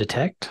AI to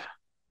detect?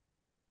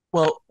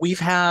 Well, we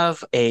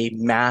have a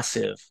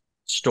massive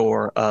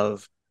store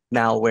of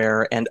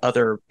malware and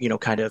other,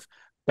 kind of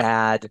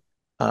bad,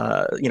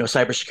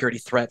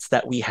 cybersecurity threats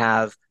that we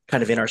have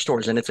kind of in our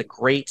stores. And it's a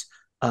great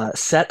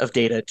set of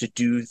data to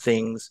do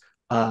things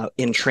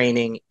in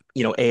training,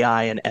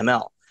 AI and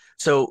ML.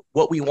 So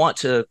what we want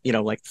to,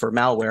 like for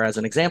malware as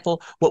an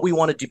example, what we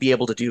wanted to be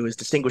able to do is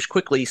distinguish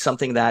quickly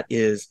something that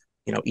is,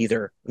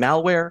 either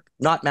malware,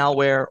 not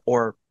malware,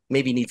 or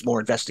maybe needs more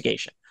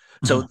investigation.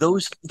 So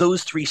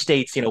those three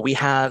states, we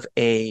have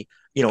a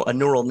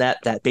neural net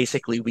that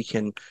basically we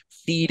can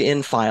feed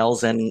in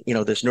files, and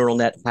this neural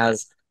net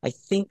has, I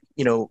think,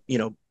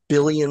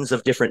 billions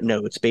of different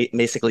nodes.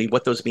 Basically,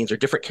 what those means are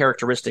different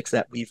characteristics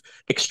that we've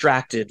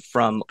extracted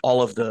from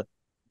all of the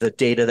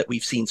data that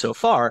we've seen so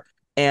far.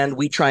 And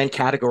we try and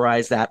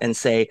categorize that and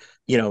say,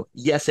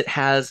 yes, it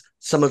has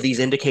some of these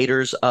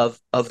indicators of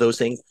those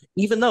things.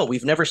 Even though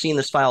we've never seen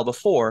this file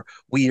before,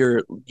 we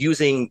are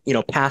using,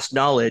 past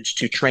knowledge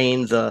to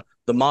train the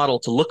model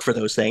to look for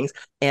those things.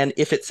 And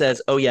if it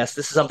says, oh yes,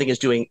 this is something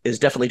is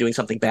definitely doing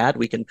something bad,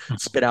 we can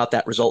spit out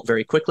that result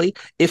very quickly.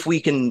 If we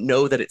can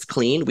know that it's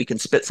clean, we can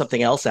spit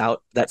something else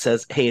out that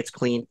says, hey, it's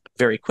clean,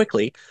 very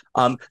quickly.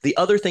 The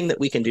other thing that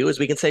we can do is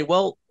we can say,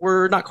 well,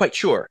 we're not quite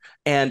sure,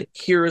 and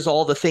here's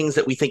all the things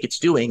that we think it's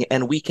doing,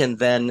 and we can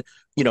then,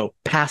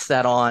 pass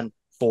that on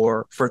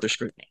for further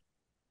scrutiny.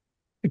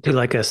 Do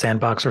like a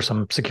sandbox or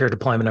some secure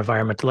deployment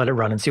environment to let it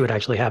run and see what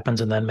actually happens,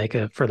 and then make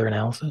a further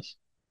analysis.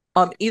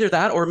 Either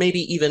that, or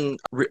maybe even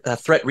a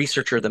threat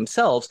researcher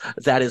themselves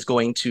that is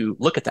going to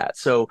look at that.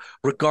 So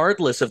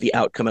regardless of the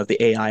outcome of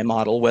the AI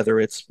model, whether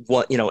it's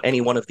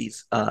any one of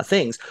these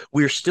things,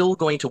 we're still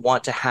going to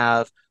want to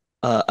have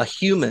a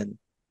human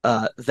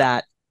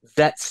that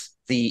vets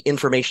the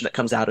information that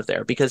comes out of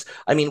there. Because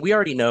I mean, we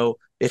already know,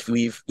 if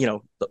we've,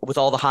 with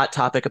all the hot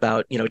topic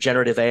about,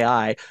 generative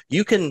AI,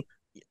 you can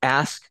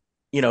ask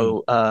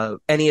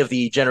any of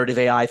the generative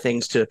AI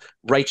things to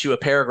write you a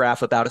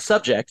paragraph about a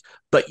subject,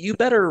 but you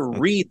better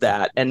read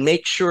that and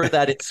make sure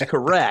that it's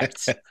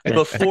correct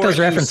before those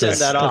you references.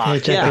 send that off.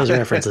 Definitely check those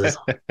references.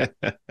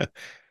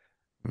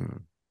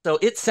 So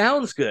it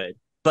sounds good,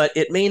 but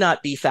it may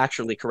not be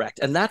factually correct.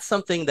 And that's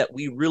something that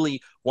we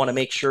really want to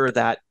make sure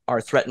that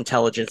our threat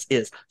intelligence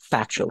is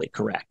factually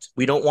correct.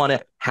 We don't want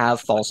to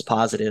have false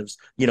positives,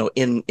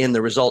 in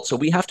the results. So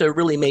we have to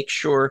really make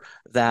sure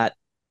that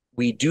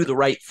we do the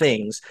right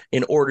things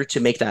in order to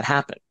make that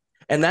happen.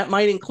 And that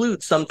might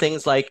include some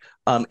things like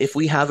if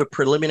we have a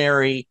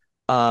preliminary,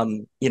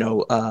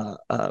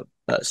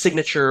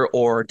 signature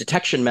or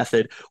detection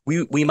method,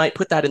 we might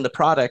put that in the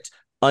product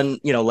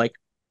like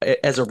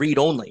as a read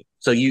only.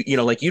 So you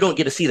don't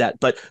get to see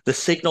that, but the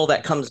signal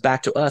that comes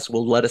back to us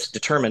will let us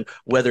determine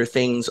whether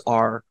things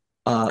are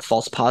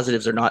false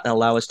positives or not, and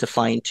allow us to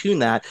fine tune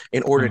that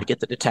in order to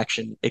get the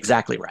detection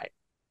exactly right.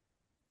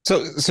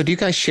 So do you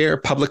guys share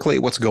publicly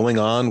what's going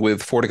on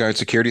with FortiGuard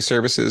security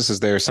services? Is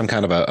there some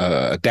kind of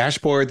a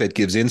dashboard that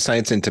gives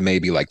insights into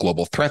maybe like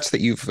global threats that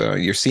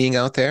you're seeing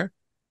out there?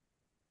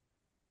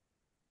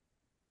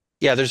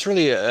 Yeah, there's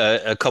really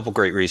a couple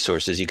great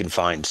resources you can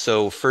find.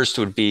 So first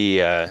would be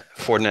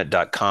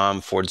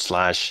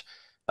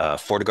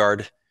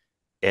fortinet.com/FortiGuard.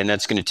 And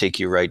that's going to take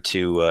you right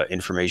to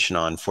information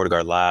on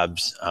FortiGuard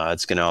Labs.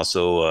 It's going to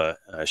also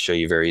show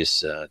you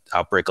various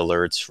outbreak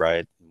alerts,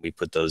 right? We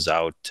put those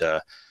out.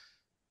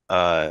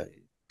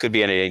 Could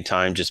be at any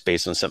time, just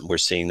based on something we're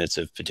seeing that's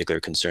of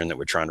particular concern that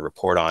we're trying to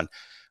report on.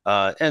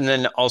 And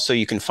then also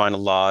you can find a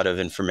lot of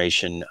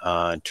information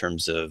in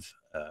terms of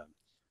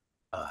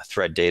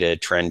threat data,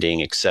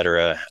 trending, et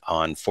cetera,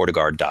 on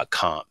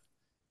FortiGuard.com.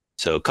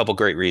 So a couple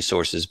great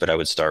resources, but I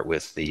would start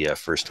with the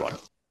first one.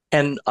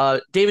 And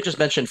David just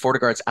mentioned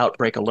FortiGuard's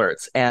outbreak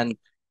alerts, and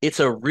it's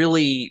a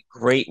really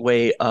great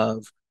way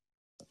of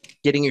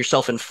getting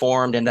yourself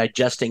informed and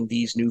digesting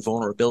these new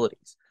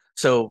vulnerabilities.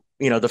 So,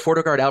 the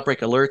FortiGuard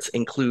outbreak alerts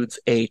includes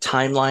a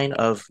timeline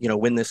of,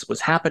 when this was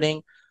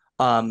happening,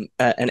 an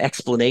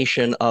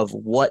explanation of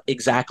what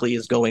exactly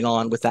is going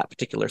on with that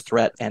particular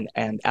threat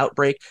and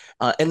outbreak.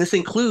 And this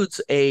includes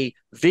a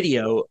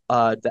video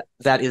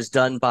that is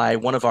done by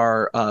one of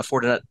our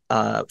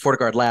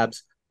FortiGuard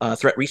Labs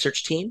threat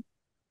research team.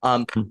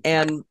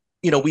 And,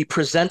 we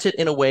present it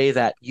in a way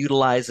that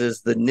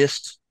utilizes the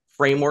NIST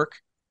framework.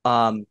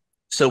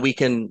 So we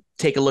can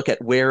take a look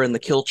at where in the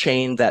kill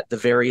chain that the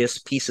various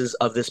pieces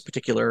of this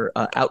particular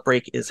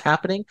outbreak is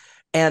happening,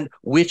 and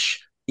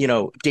which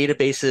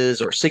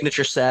databases or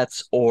signature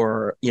sets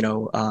or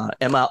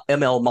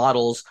ML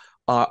models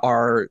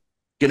are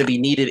going to be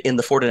needed in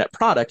the Fortinet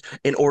product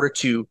in order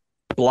to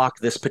block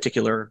this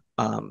particular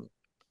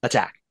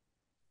attack.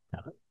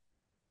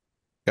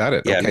 Got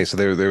it. Yeah. Okay, so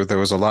there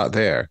was a lot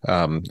there.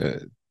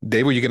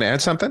 Dave, were you going to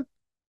add something?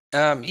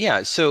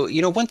 Yeah. So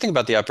one thing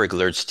about the outbreak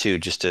alerts too,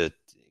 just to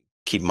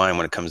keep in mind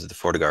when it comes to the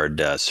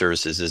FortiGuard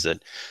services, is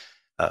that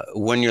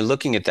when you're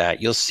looking at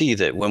that, you'll see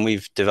that when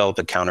we've developed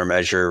a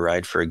countermeasure,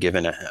 right, for a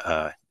given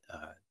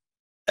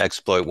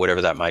exploit,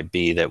 whatever that might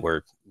be, that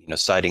we're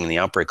citing in the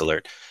outbreak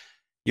alert,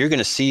 you're going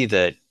to see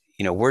that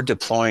we're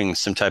deploying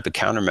some type of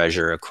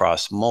countermeasure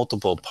across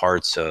multiple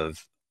parts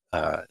of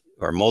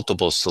or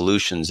multiple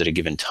solutions at a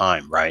given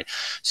time, right?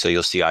 So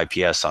you'll see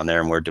IPS on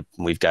there, and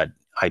we've got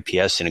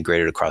IPS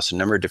integrated across a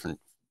number of different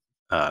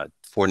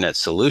Fortinet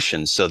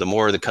solutions. So the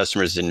more the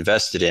customer is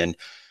invested in,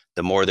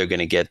 the more they're going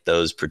to get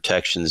those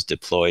protections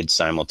deployed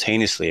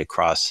simultaneously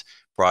across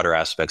broader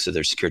aspects of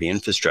their security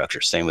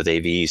infrastructure. Same with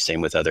AV,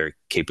 same with other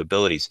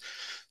capabilities.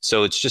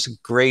 So it's just a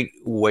great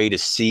way to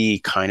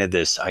see kind of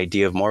this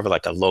idea of more of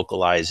like a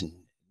localized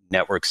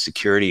network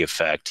security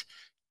effect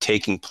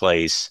taking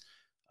place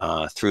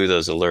through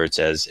those alerts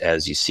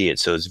as you see it.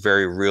 So it's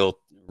very real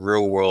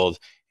world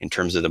in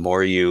terms of the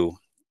more you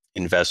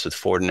invest with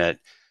Fortinet,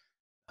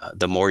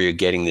 the more you're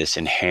getting this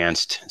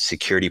enhanced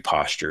security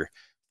posture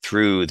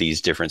through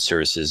these different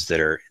services that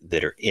are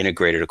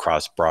integrated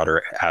across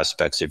broader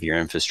aspects of your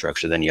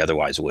infrastructure than you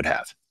otherwise would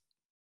have.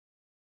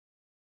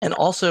 And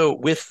also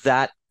with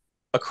that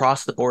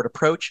across the board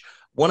approach,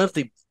 one of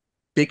the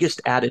biggest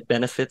added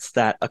benefits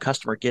that a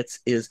customer gets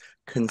is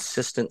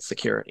consistent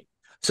security.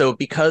 So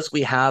because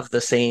we have the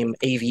same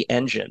AV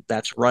engine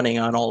that's running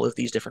on all of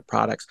these different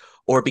products,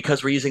 or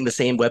because we're using the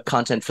same web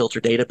content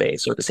filter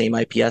database or the same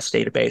IPS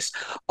database,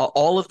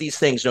 all of these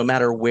things, no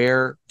matter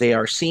where they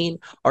are seen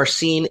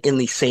in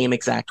the same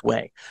exact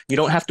way. You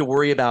don't have to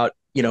worry about,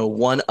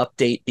 one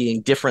update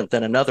being different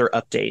than another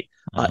update.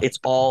 It's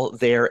all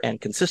there and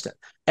consistent.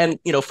 And,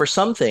 for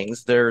some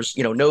things, there's,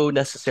 no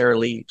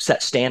necessarily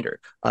set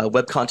standard.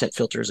 Web content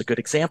filter is a good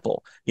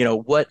example.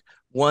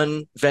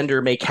 one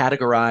vendor may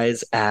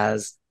categorize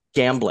as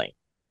gambling.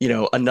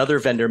 Another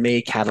vendor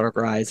may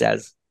categorize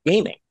as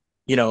gaming.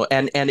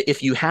 And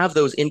if you have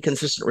those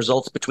inconsistent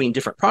results between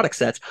different product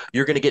sets,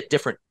 you're going to get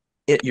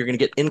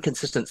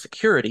inconsistent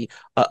security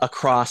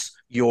across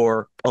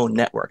your own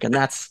network, and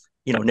that's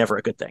never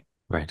a good thing.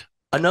 Right.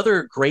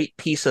 Another great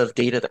piece of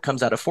data that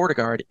comes out of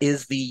FortiGuard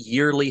is the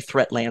yearly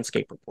threat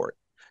landscape report.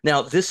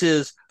 Now, this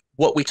is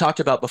what we talked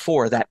about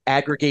before, that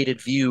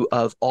aggregated view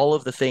of all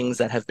of the things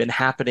that have been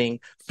happening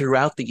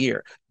throughout the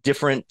year,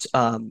 different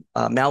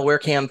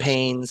malware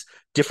campaigns,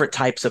 different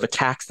types of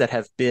attacks that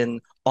have been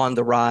on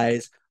the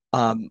rise,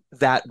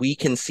 that we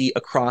can see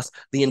across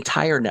the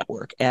entire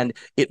network. And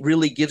it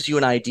really gives you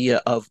an idea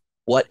of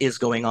what is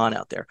going on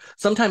out there.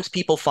 Sometimes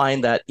people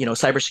find that,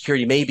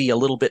 cybersecurity may be a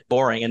little bit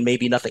boring and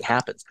maybe nothing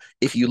happens.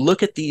 If you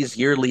look at these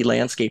yearly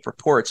landscape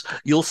reports,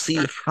 you'll see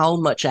how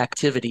much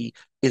activity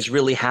is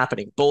really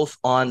happening, both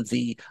on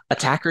the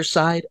attacker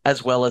side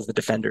as well as the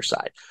defender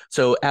side.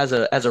 So as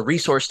a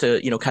resource to,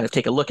 kind of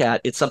take a look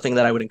at, it's something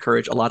that I would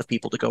encourage a lot of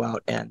people to go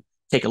out and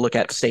take a look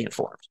at to stay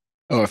informed.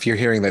 Oh, if you're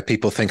hearing that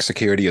people think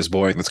security is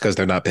boring, it's because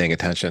they're not paying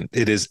attention.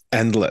 It is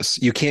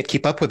endless. You can't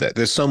keep up with it.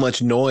 There's so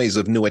much noise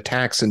of new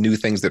attacks and new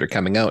things that are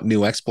coming out,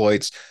 new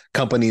exploits,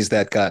 companies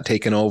that got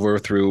taken over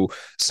through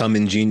some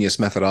ingenious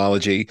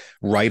methodology,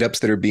 write-ups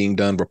that are being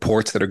done,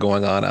 reports that are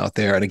going on out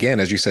there. And again,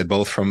 as you said,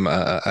 both from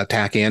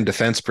attack and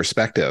defense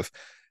perspective,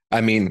 I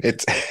mean,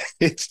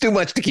 it's too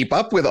much to keep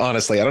up with,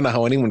 honestly. I don't know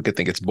how anyone could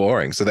think it's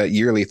boring. So that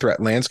yearly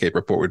threat landscape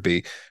report would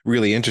be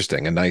really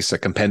interesting, a nice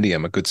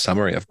compendium, a good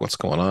summary of what's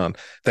going on.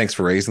 Thanks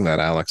for raising that,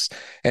 Alex.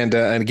 And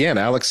again,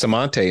 Alex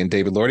Samonte and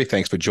David Lordy,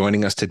 thanks for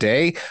joining us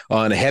today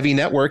on Heavy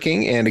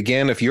Networking. And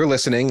again, if you're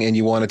listening and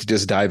you wanted to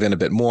just dive in a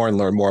bit more and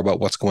learn more about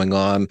what's going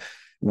on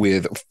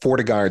with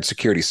FortiGuard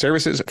security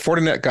services,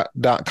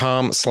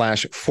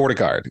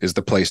 Fortinet.com/FortiGuard is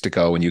the place to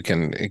go, and you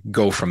can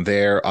go from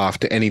there off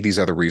to any of these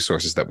other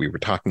resources that we were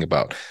talking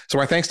about. So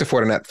our thanks to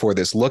Fortinet for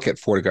this look at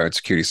FortiGuard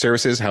security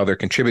services, how they're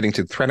contributing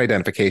to threat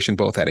identification,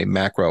 both at a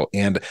macro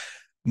and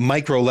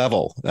micro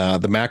level.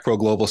 The macro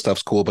global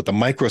stuff's cool, but the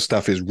micro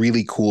stuff is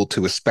really cool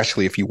too,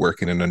 especially if you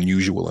work in an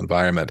unusual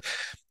environment.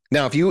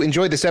 Now, if you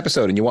enjoyed this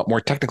episode and you want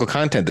more technical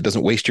content that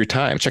doesn't waste your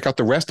time, check out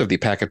the rest of the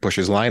Packet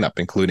Pushers lineup,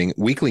 including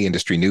weekly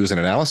industry news and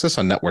analysis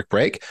on Network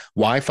Break,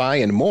 Wi-Fi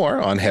and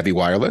more on Heavy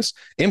Wireless,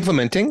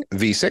 implementing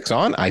V6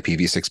 on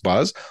IPv6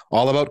 Buzz,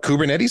 all about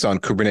Kubernetes on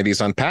Kubernetes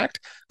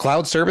Unpacked,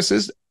 cloud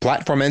services,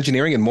 platform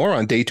engineering and more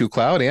on Day 2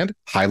 Cloud, and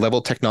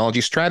high-level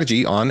technology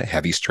strategy on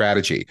Heavy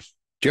Strategy.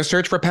 Just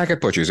search for Packet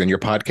Pushers in your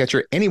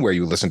podcatcher anywhere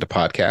you listen to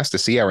podcasts to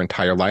see our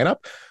entire lineup,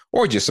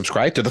 or just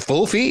subscribe to the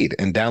full feed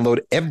and download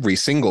every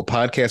single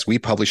podcast we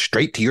publish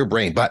straight to your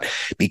brain. But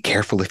be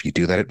careful if you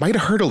do that. It might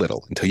hurt a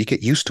little until you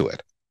get used to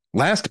it.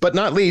 Last but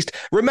not least,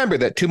 remember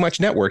that too much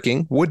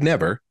networking would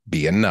never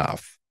be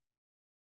enough.